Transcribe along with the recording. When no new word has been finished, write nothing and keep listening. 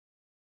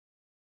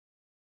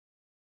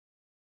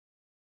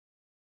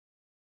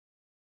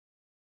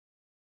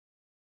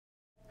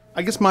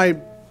I guess my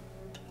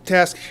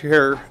task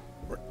here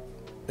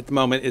at the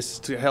moment is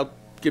to help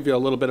give you a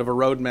little bit of a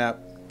roadmap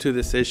to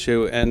this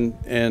issue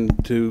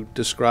and to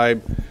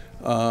describe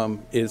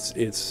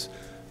its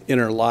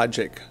inner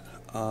logic.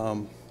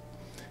 And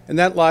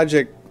that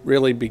logic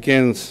really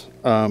begins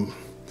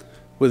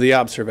with the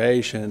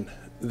observation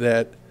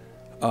that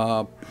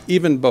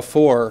even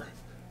before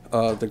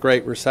the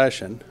Great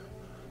Recession,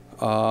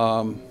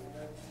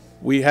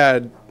 we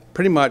had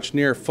pretty much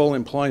near full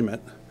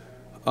employment,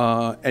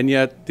 and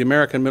yet the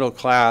American middle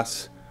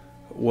class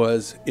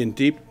was in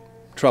deep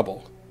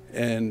trouble,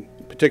 and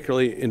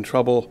particularly in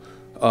trouble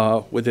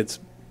with its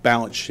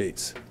balance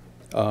sheets.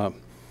 The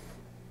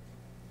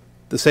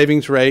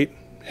savings rate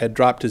had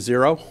dropped to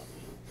zero.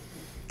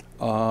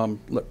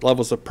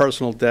 Levels of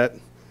personal debt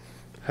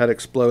had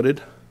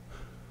exploded.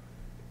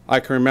 I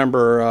can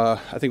remember, I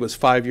think it was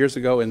 5 years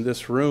ago in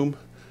this room,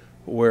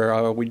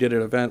 where we did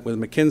an event with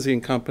McKinsey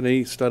and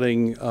Company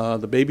studying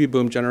the baby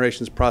boom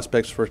generation's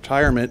prospects for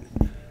retirement.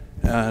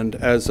 And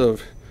as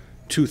of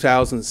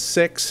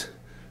 2006,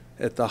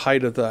 at the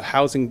height of the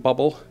housing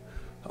bubble,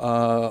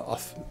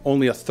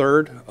 only a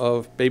third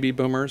of baby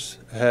boomers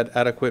had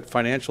adequate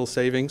financial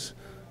savings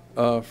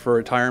for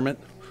retirement.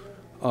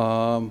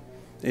 And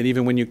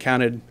even when you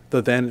counted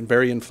the then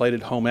very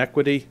inflated home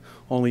equity,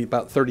 only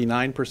about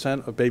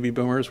 39% of baby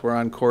boomers were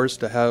on course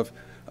to have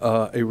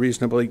a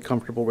reasonably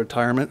comfortable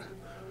retirement.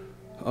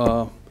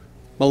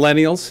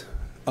 Millennials,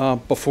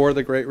 before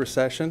the Great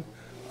Recession,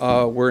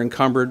 were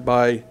encumbered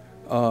by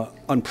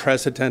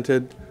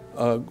unprecedented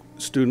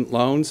student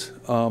loans,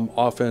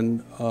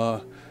 often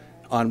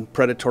on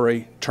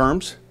predatory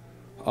terms.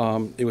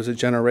 It was a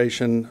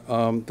generation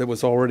that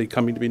was already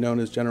coming to be known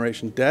as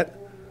Generation Debt.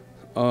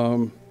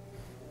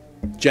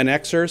 Gen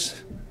Xers,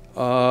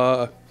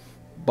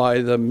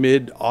 by the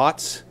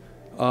mid-aughts,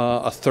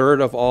 a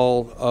third of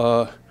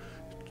all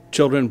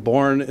children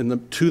born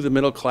to the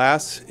middle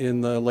class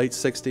in the late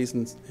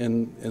 60s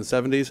and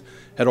 70s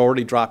had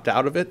already dropped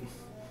out of it.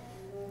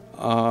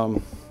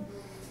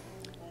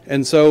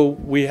 And so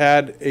we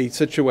had a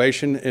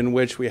situation in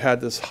which we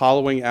had this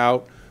hollowing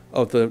out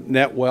of the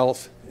net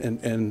wealth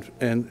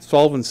and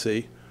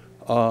solvency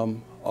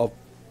of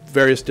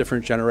various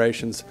different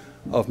generations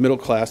of middle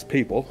class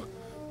people.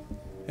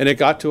 And it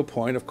got to a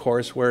point, of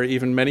course, where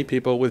even many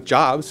people with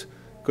jobs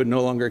could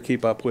no longer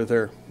keep up with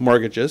their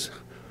mortgages.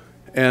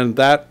 And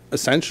that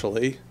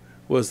essentially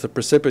was the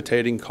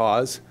precipitating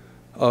cause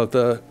of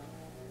the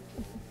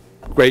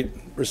Great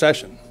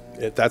Recession.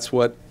 That's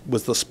what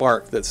was the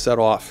spark that set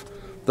off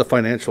the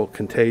financial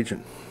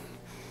contagion.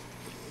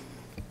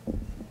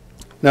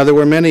 Now, there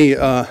were many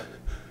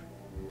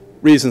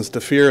reasons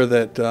to fear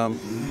that,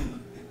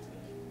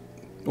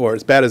 or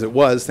as bad as it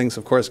was, things,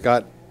 of course,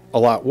 got a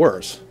lot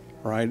worse,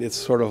 right? It's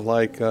sort of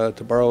like,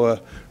 to borrow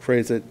a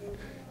phrase that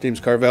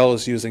James Carvell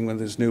is using with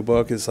his new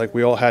book, it's like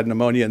we all had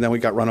pneumonia and then we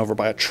got run over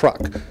by a truck,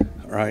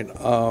 right?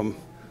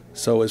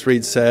 So as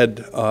Reed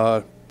said,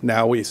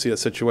 now we see a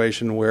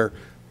situation where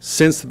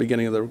since the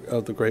beginning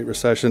of the Great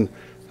Recession,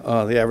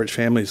 the average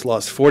family's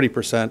lost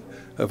 40%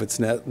 of its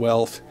net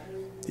wealth.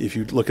 If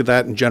you look at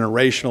that in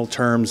generational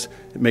terms,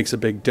 it makes a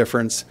big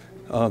difference.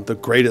 The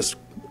greatest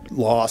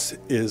loss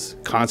is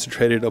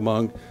concentrated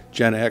among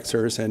Gen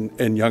Xers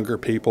and younger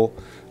people,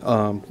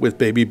 with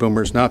baby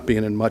boomers not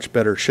being in much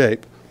better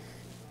shape.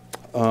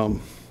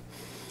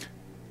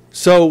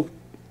 So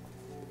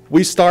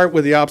we start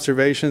with the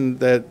observation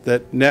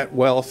that net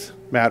wealth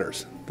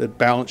matters, that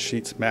balance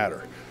sheets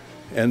matter,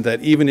 and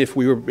that even if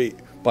we were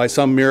by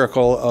some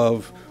miracle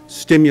of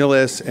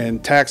stimulus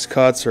and tax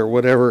cuts or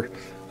whatever,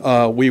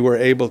 we were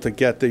able to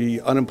get the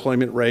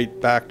unemployment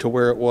rate back to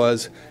where it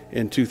was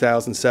in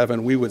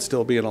 2007, we would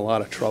still be in a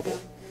lot of trouble.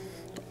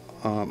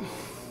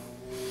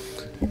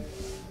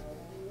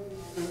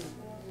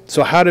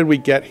 So how did we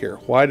get here?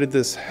 Why did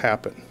this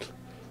happen?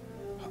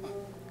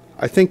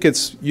 I think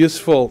it's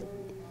useful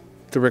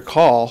to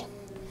recall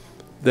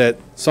that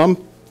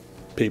some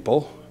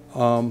people,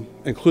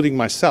 including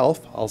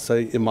myself, I'll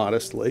say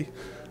immodestly,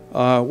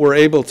 were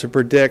able to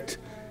predict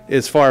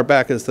as far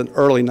back as the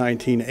early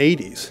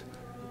 1980s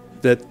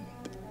that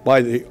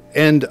by the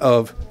end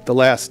of the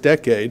last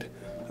decade,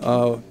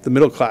 the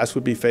middle class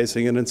would be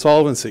facing an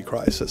insolvency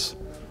crisis.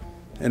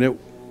 And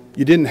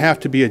you didn't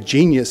have to be a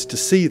genius to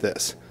see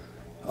this.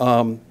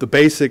 The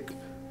basic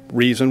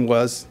reason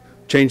was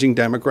changing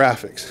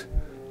demographics.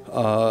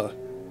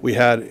 We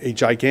had a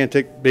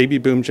gigantic baby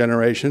boom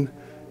generation,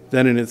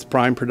 then in its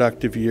prime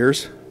productive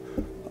years,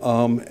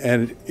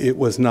 and it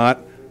was not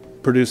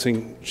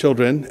producing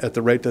children at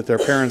the rate that their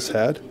parents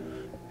had,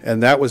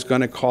 and that was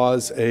going to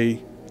cause a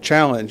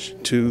challenge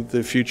to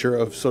the future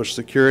of Social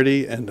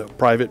Security and of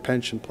private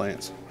pension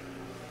plans.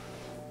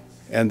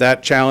 And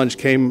that challenge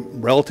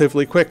came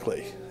relatively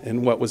quickly.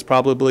 In what was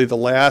probably the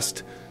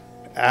last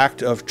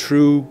act of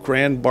true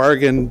grand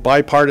bargain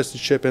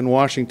bipartisanship in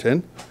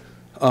Washington,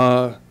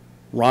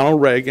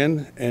 Ronald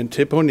Reagan and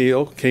Tip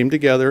O'Neill came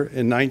together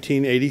in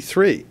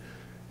 1983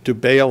 to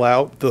bail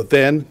out the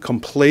then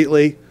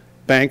completely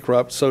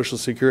bankrupt Social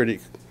Security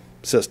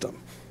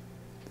system.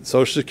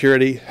 Social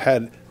Security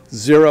had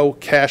zero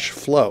cash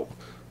flow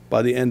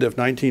by the end of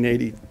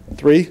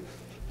 1983.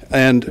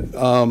 And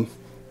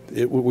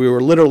we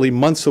were literally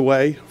months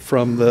away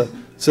from the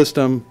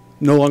system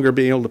no longer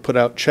being able to put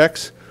out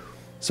checks.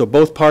 So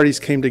both parties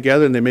came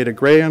together and they made a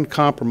grand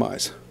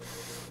compromise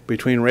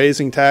between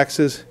raising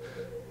taxes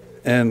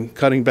and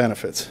cutting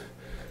benefits.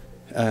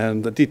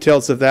 And the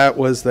details of that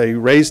was they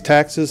raised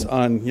taxes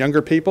on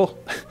younger people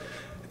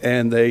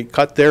and they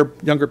cut their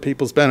younger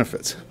people's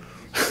benefits.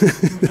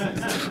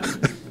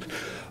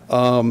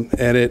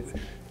 And it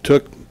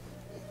took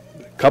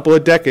a couple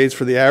of decades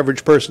for the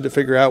average person to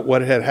figure out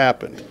what had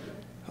happened.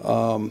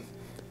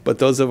 But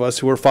those of us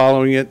who were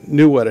following it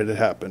knew what had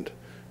happened.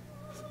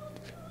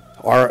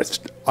 Our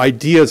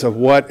ideas of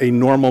what a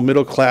normal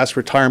middle-class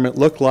retirement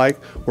looked like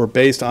were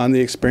based on the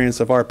experience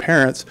of our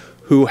parents,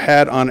 who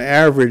had on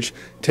average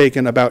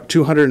taken about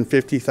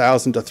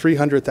 $250,000 to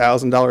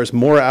 $300,000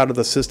 more out of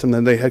the system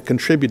than they had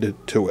contributed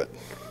to it.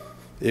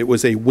 It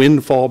was a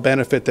windfall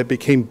benefit that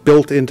became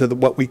built into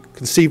what we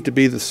conceived to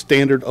be the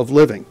standard of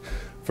living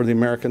for the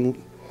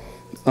American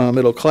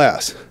middle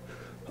class.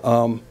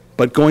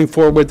 But going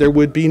forward, there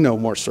would be no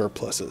more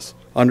surpluses.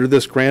 Under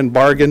this grand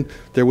bargain,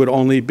 there would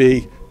only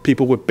be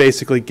people would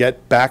basically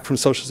get back from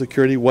Social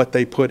Security what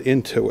they put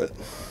into it,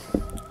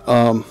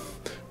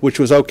 which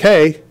was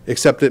okay,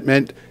 except it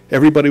meant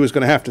everybody was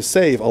going to have to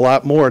save a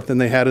lot more than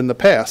they had in the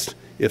past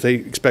if they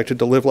expected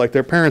to live like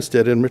their parents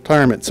did in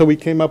retirement. So we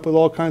came up with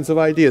all kinds of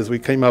ideas. We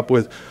came up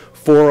with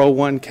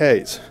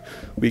 401ks.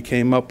 We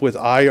came up with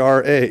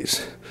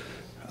IRAs.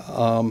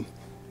 And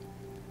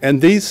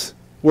these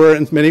were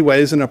in many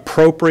ways an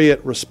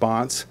appropriate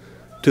response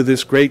to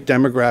this great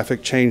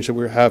demographic change that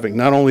we're having.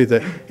 Not only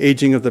the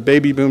aging of the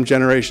baby boom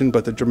generation,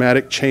 but the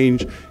dramatic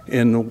change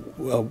in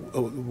the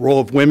role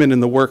of women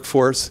in the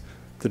workforce,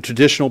 the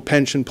traditional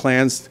pension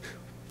plans,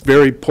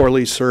 very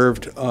poorly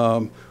served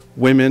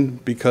women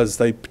because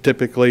they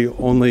typically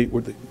only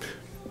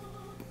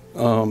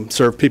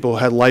served people who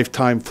had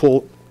lifetime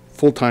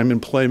full-time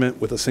employment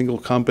with a single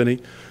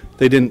company.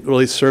 They didn't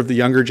really serve the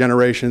younger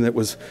generation that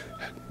was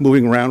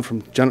moving around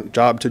from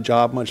job to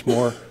job much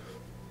more.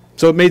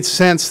 So it made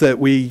sense that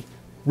we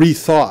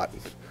rethought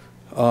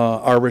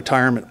our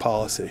retirement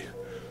policy.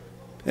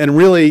 And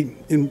really,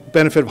 in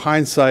benefit of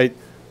hindsight,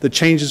 the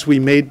changes we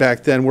made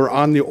back then were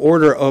on the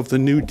order of the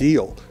New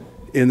Deal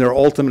in their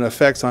ultimate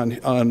effects on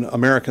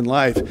American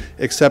life,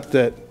 except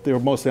that they were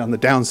mostly on the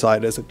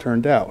downside, as it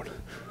turned out.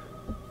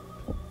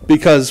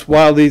 Because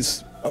while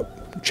these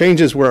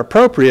changes were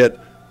appropriate,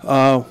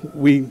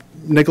 we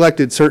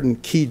neglected certain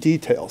key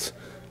details,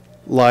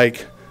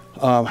 like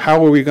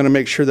how are we going to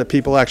make sure that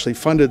people actually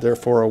funded their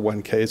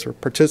 401ks or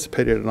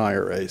participated in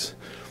IRAs?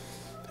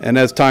 And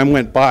as time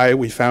went by,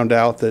 we found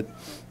out that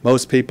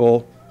most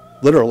people,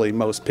 literally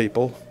most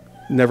people,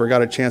 never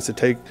got a chance to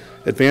take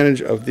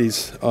advantage of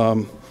these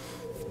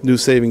new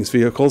savings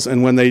vehicles.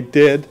 And when they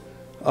did,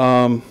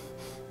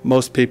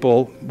 most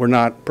people were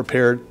not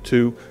prepared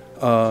to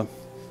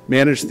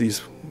manage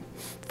these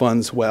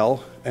funds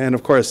well. And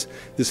of course,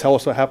 this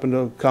also happened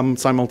to come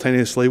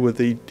simultaneously with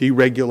the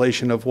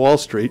deregulation of Wall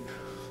Street.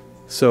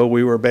 So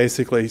we were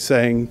basically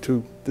saying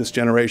to this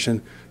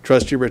generation,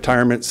 trust your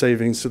retirement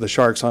savings to the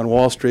sharks on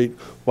Wall Street,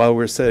 while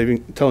we're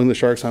telling the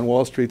sharks on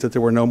Wall Street that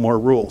there were no more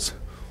rules.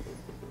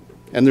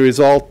 And the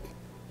result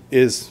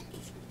is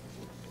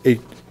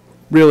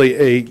really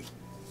a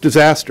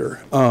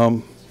disaster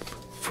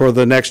for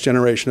the next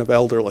generation of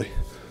elderly.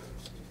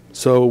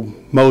 So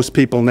most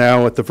people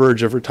now at the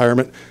verge of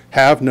retirement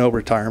have no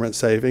retirement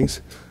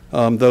savings.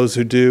 Those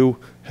who do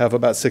have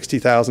about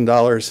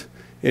 $60,000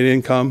 in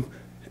income.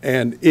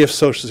 And if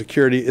Social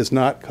Security is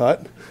not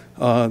cut,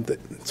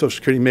 Social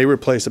Security may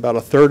replace about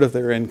a third of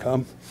their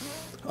income.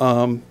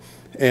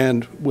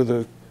 And with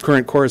the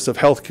current course of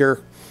health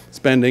care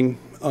spending,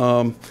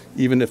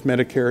 even if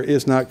Medicare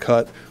is not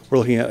cut, we're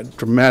looking at a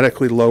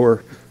dramatically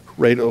lower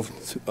rate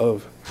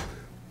of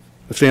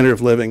standard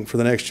of living for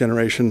the next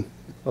generation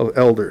of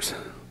elders.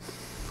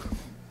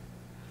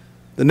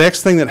 The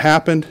next thing that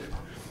happened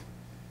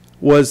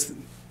was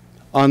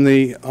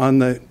we've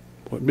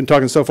been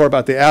talking so far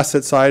about the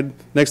asset side.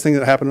 Next thing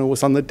that happened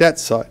was on the debt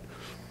side.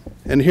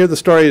 And here the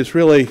story is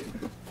really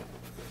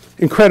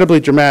incredibly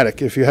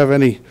dramatic if you have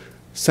any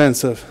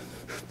sense of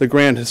the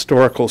grand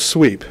historical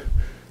sweep.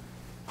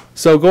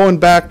 So going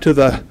back to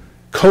the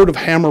Code of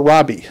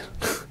Hammurabi,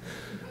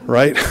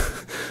 right?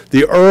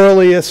 The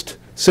earliest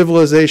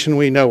civilization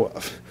we know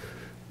of.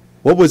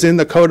 What was in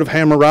the Code of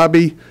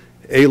Hammurabi?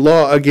 A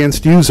law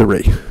against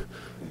usury,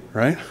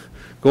 right?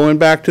 Going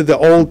back to the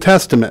Old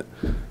Testament,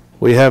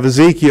 we have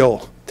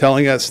Ezekiel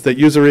telling us that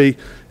usury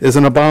is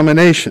an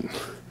abomination.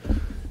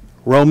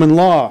 Roman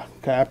law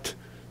capped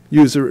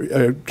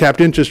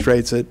interest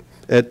rates at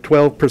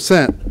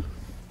 12%.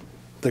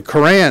 The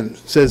Quran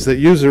says that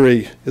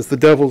usury is the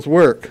devil's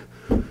work.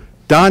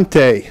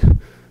 Dante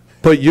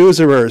put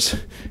usurers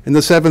in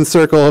the seventh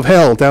circle of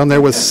hell down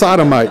there with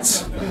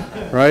sodomites,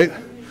 right?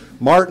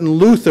 Martin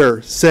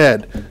Luther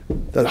said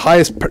the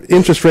highest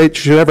interest rate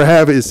you should ever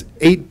have is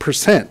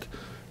 8%,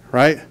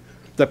 right?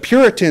 The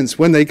Puritans,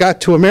 when they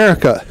got to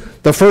America,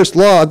 the first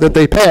law that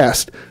they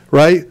passed,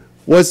 right,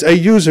 was a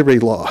usury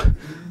law,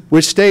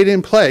 which stayed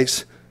in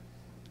place,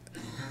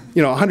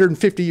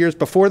 150 years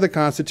before the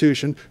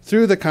Constitution,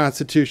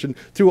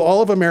 through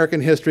all of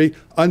American history,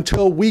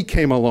 until we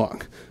came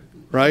along,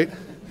 right?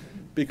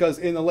 Because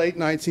in the late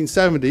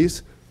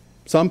 1970s,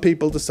 some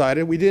people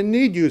decided we didn't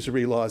need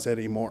usury laws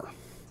anymore.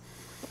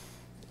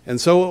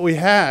 And so what we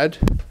had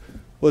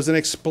was an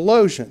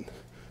explosion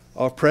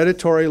of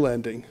predatory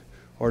lending,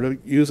 or to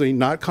use a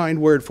not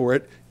kind word for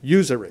it,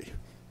 usury,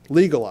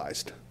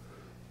 legalized.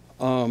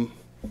 One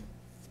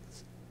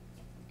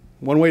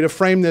way to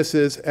frame this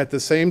is at the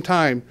same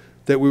time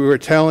that we were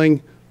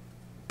telling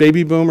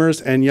baby boomers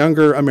and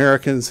younger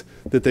Americans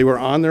that they were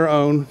on their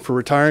own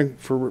for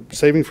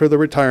saving for the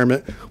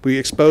retirement, we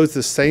exposed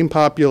the same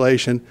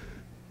population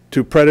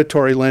to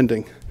predatory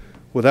lending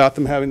without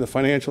them having the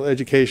financial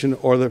education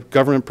or the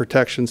government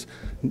protections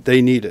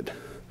they needed.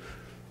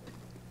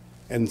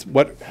 And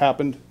what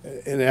happened,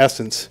 in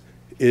essence,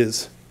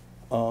 is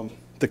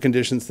the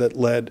conditions that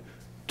led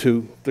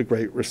to the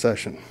Great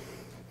Recession.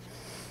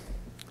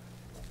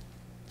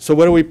 So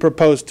what do we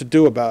propose to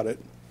do about it?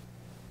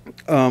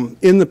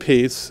 In the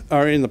piece,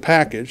 or in the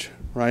package,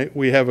 right,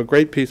 we have a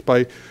great piece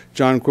by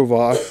John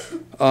Gravois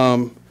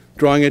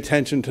drawing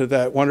attention to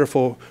that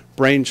wonderful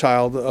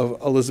brainchild of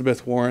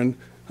Elizabeth Warren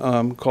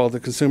called the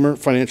Consumer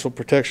Financial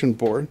Protection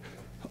Board,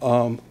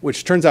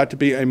 which turns out to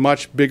be a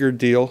much bigger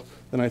deal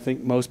than I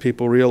think most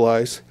people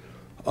realize.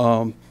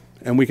 And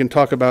we can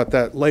talk about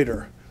that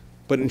later.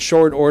 But in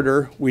short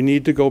order, we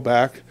need to go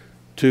back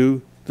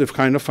to the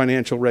kind of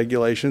financial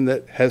regulation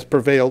that has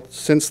prevailed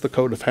since the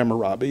Code of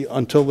Hammurabi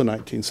until the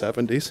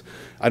 1970s.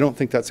 I don't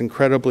think that's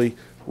incredibly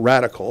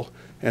radical,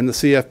 and the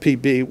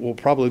CFPB will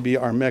probably be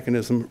our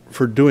mechanism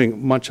for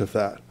doing much of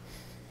that.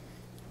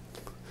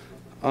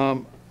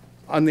 On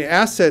the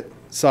asset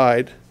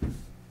side,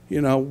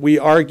 we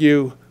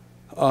argue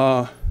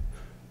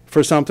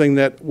for something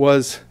that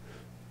was,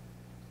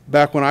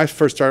 back when I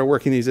first started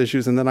working these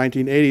issues in the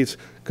 1980s,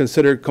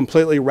 considered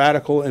completely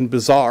radical and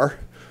bizarre,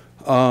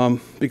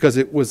 because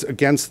it was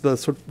against the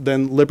sort of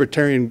then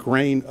libertarian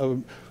grain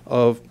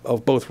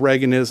of both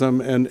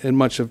Reaganism and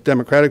much of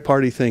Democratic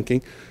Party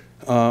thinking.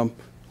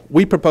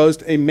 We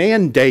proposed a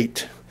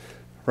mandate,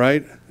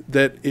 right,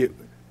 that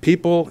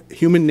people,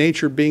 human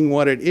nature being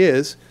what it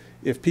is,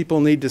 if people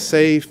need to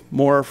save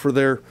more for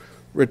their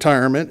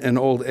retirement and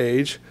old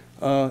age,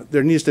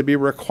 there needs to be a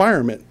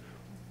requirement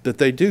that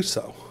they do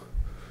so.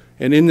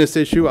 And in this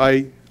issue,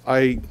 I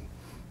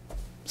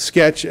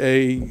sketch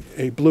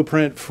a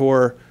blueprint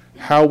for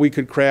how we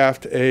could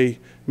craft a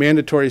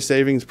mandatory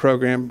savings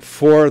program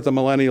for the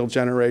millennial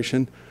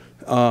generation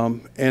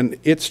and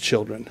its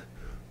children.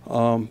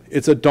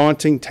 It's a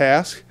daunting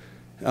task.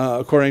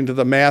 According to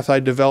the math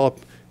I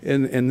developed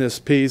in this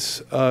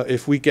piece,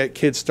 if we get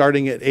kids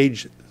starting at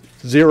age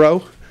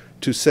 0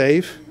 to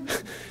save,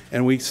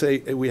 and we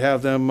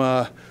have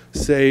them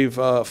save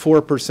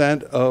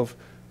 4% of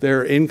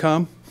their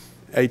income,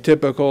 a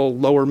typical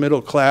lower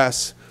middle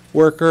class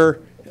worker,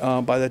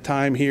 by the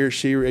time he or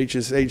she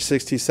reaches age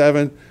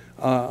 67,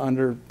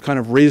 under kind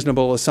of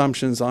reasonable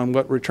assumptions on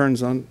what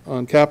returns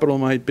on capital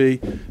might be,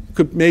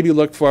 could maybe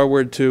look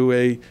forward to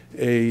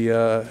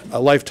a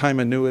lifetime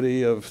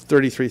annuity of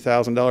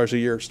 $33,000 a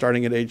year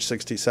starting at age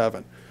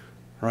 67,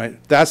 right?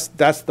 That's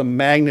the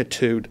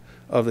magnitude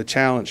of the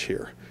challenge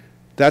here.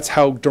 That's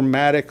how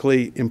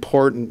dramatically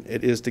important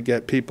it is to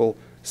get people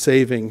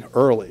saving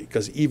early,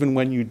 because even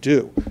when you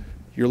do,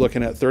 you're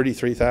looking at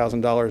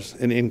 $33,000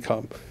 in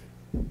income.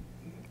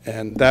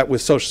 And that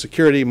with Social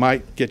Security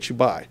might get you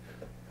by,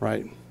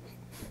 right?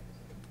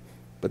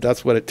 But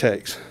that's what it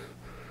takes.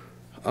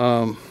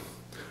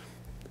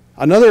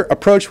 Another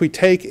approach we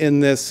take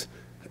in this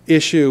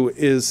issue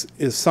is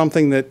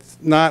something that's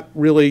not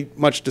really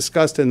much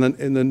discussed in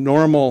the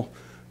normal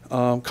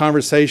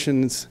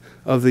conversations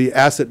of the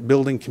asset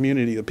building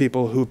community, the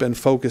people who've been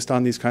focused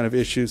on these kind of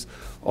issues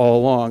all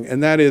along.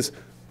 And that is,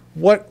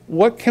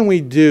 what can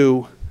we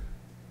do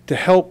to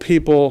help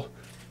people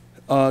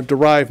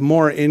derive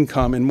more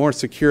income and more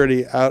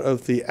security out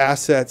of the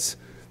assets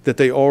that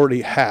they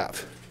already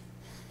have?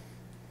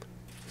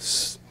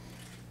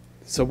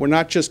 So we're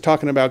not just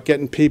talking about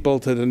getting people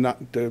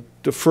to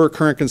defer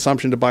current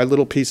consumption to buy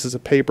little pieces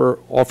of paper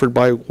offered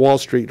by Wall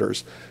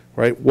Streeters,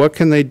 right? What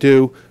can they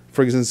do,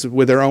 for instance,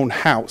 with their own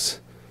house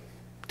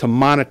to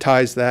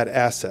monetize that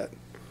asset?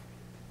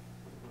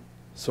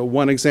 So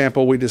one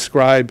example we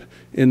describe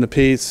in the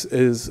piece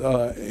is,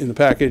 in the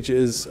package,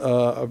 is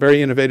a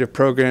very innovative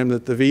program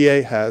that the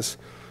VA has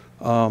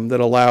that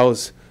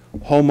allows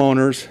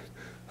homeowners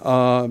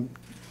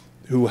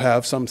who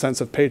have some sense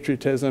of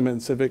patriotism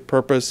and civic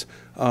purpose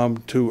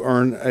to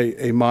earn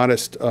a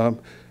modest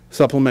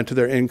supplement to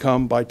their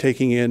income by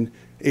taking in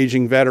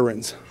aging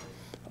veterans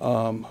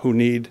who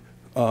need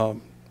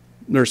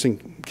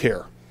nursing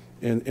care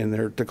in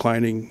their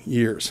declining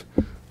years.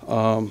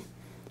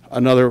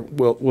 Another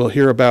we'll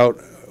hear about,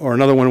 or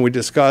another one we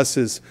discuss,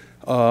 is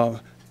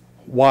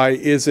why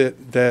is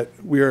it that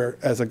we are,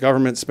 as a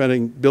government,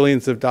 spending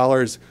billions of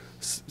dollars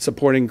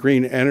supporting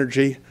green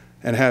energy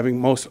and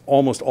having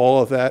almost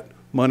all of that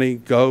money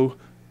go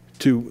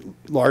to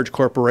large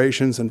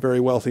corporations and very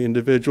wealthy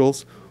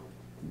individuals.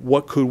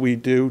 What could we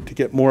do to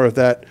get more of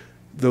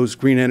those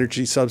green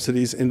energy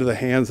subsidies into the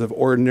hands of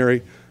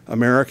ordinary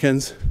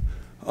Americans?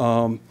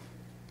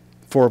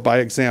 By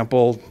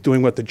example,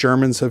 doing what the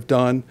Germans have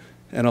done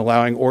and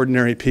allowing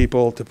ordinary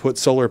people to put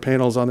solar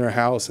panels on their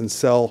house and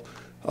sell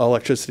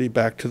electricity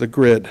back to the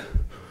grid.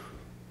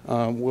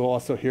 We'll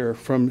also hear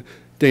from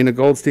Dana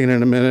Goldstein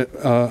in a minute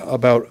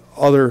about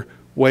other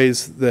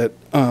ways that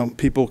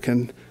people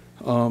can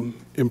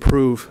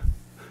improve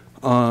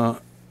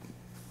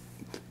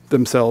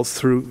themselves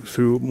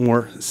through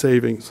more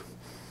savings.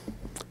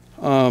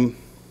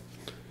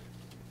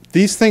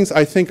 These things,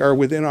 I think, are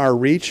within our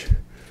reach.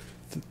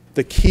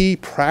 The key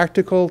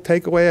practical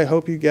takeaway I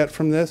hope you get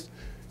from this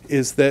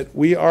is that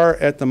we are,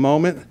 at the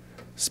moment,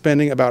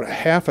 spending about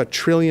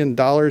 $500 billion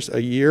a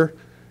year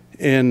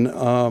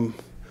in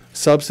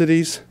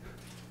subsidies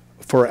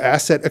for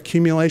asset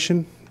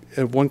accumulation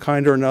of one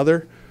kind or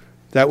another.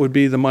 That would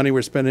be the money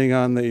we're spending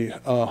on the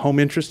home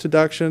interest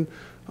deduction,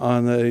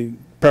 on the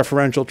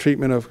preferential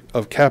treatment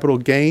of capital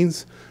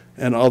gains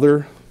and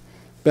other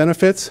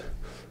benefits,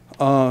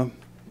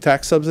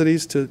 tax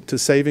subsidies to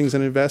savings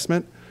and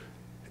investment.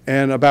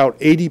 And about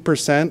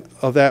 80%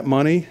 of that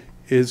money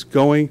is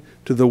going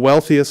to the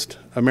wealthiest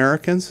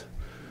Americans.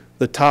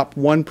 The top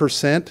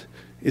 1%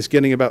 is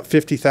getting about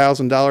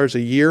 $50,000 a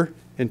year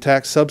in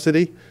tax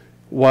subsidy,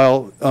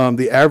 while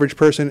the average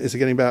person is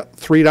getting about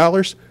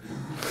 $3.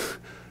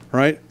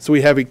 Right? So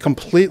we have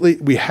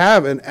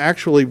an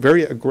actually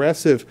very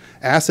aggressive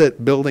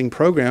asset building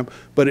program,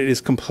 but it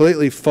is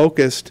completely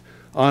focused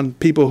on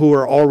people who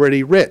are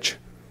already rich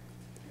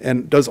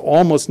and does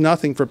almost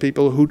nothing for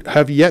people who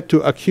have yet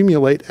to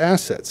accumulate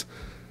assets.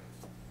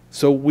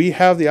 So we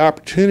have the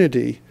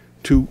opportunity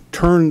to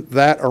turn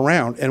that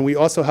around, and we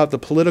also have the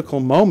political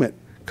moment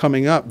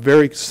coming up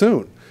very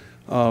soon,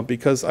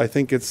 because I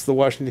think it's the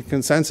Washington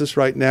consensus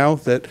right now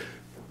that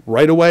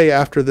right away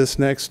after this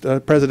next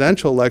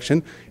presidential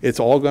election, it's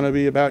all going to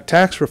be about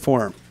tax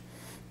reform.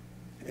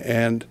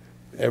 And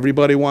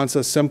everybody wants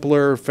a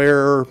simpler,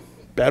 fairer,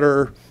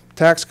 better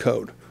tax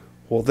code.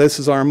 Well, this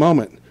is our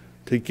moment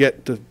to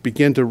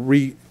begin to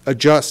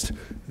readjust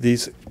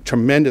these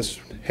tremendous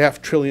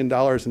 $500 billion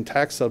in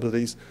tax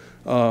subsidies,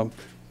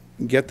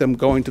 get them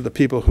going to the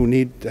people who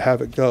need to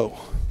have it go.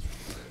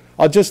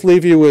 I'll just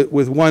leave you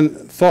with one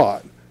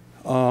thought,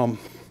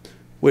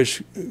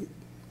 which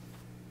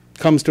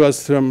comes to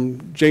us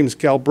from James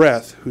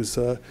Galbraith, who's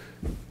kind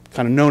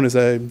of known as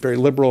a very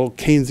liberal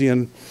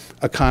Keynesian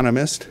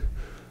economist.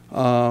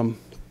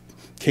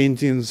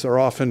 Keynesians are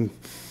often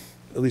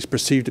at least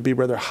perceived to be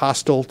rather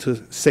hostile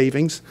to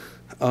savings.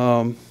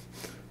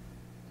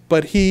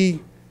 But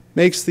he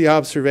makes the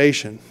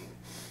observation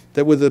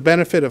that with the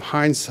benefit of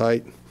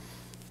hindsight,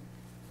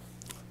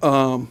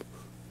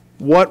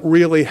 what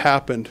really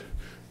happened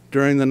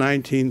during the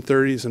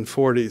 1930s and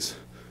 40s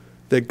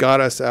that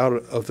got us out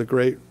of the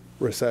Great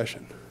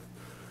Recession?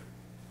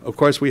 Of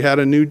course, we had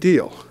a New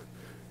Deal,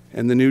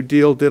 and the New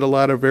Deal did a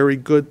lot of very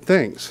good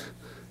things,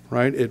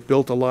 right? It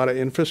built a lot of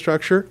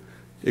infrastructure.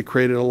 It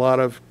created a lot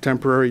of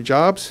temporary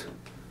jobs.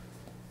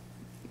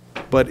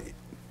 But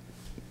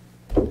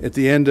at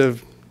the end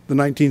of the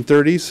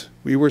 1930s,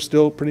 we were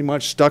still pretty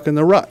much stuck in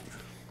the rut.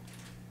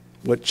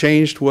 What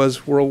changed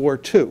was World War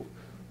II,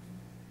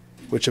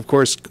 which of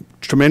course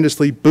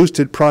tremendously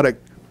boosted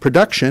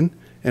production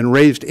and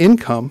raised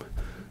income.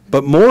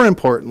 But more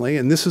importantly,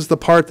 and this is the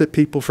part that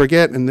people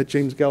forget and that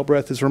James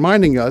Galbraith is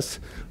reminding us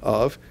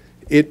of,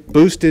 it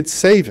boosted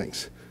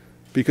savings,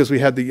 because we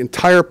had the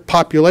entire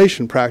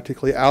population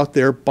practically out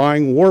there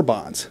buying war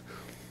bonds.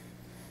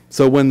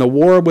 So when the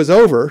war was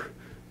over,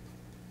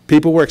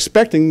 people were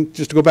expecting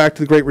just to go back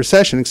to the Great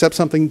Recession, except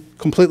something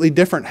completely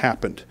different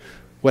happened.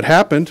 What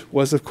happened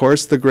was, of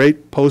course, the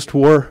great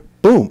post-war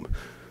boom,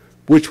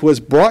 which was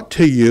brought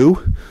to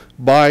you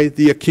by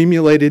the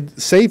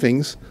accumulated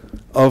savings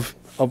of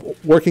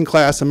working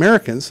class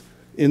Americans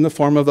in the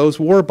form of those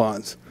war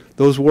bonds.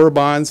 Those war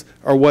bonds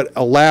are what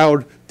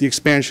allowed the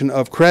expansion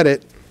of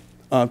credit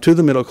to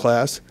the middle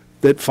class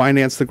that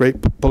financed the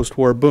great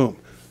post-war boom.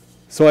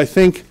 So I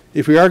think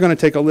if we are going to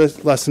take a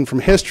lesson from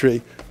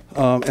history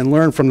and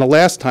learn from the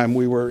last time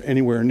we were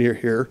anywhere near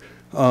here,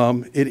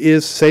 it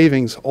is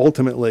savings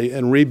ultimately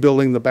and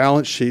rebuilding the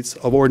balance sheets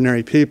of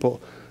ordinary people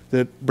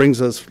that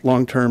brings us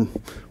long-term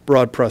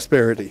broad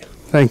prosperity.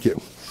 Thank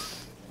you.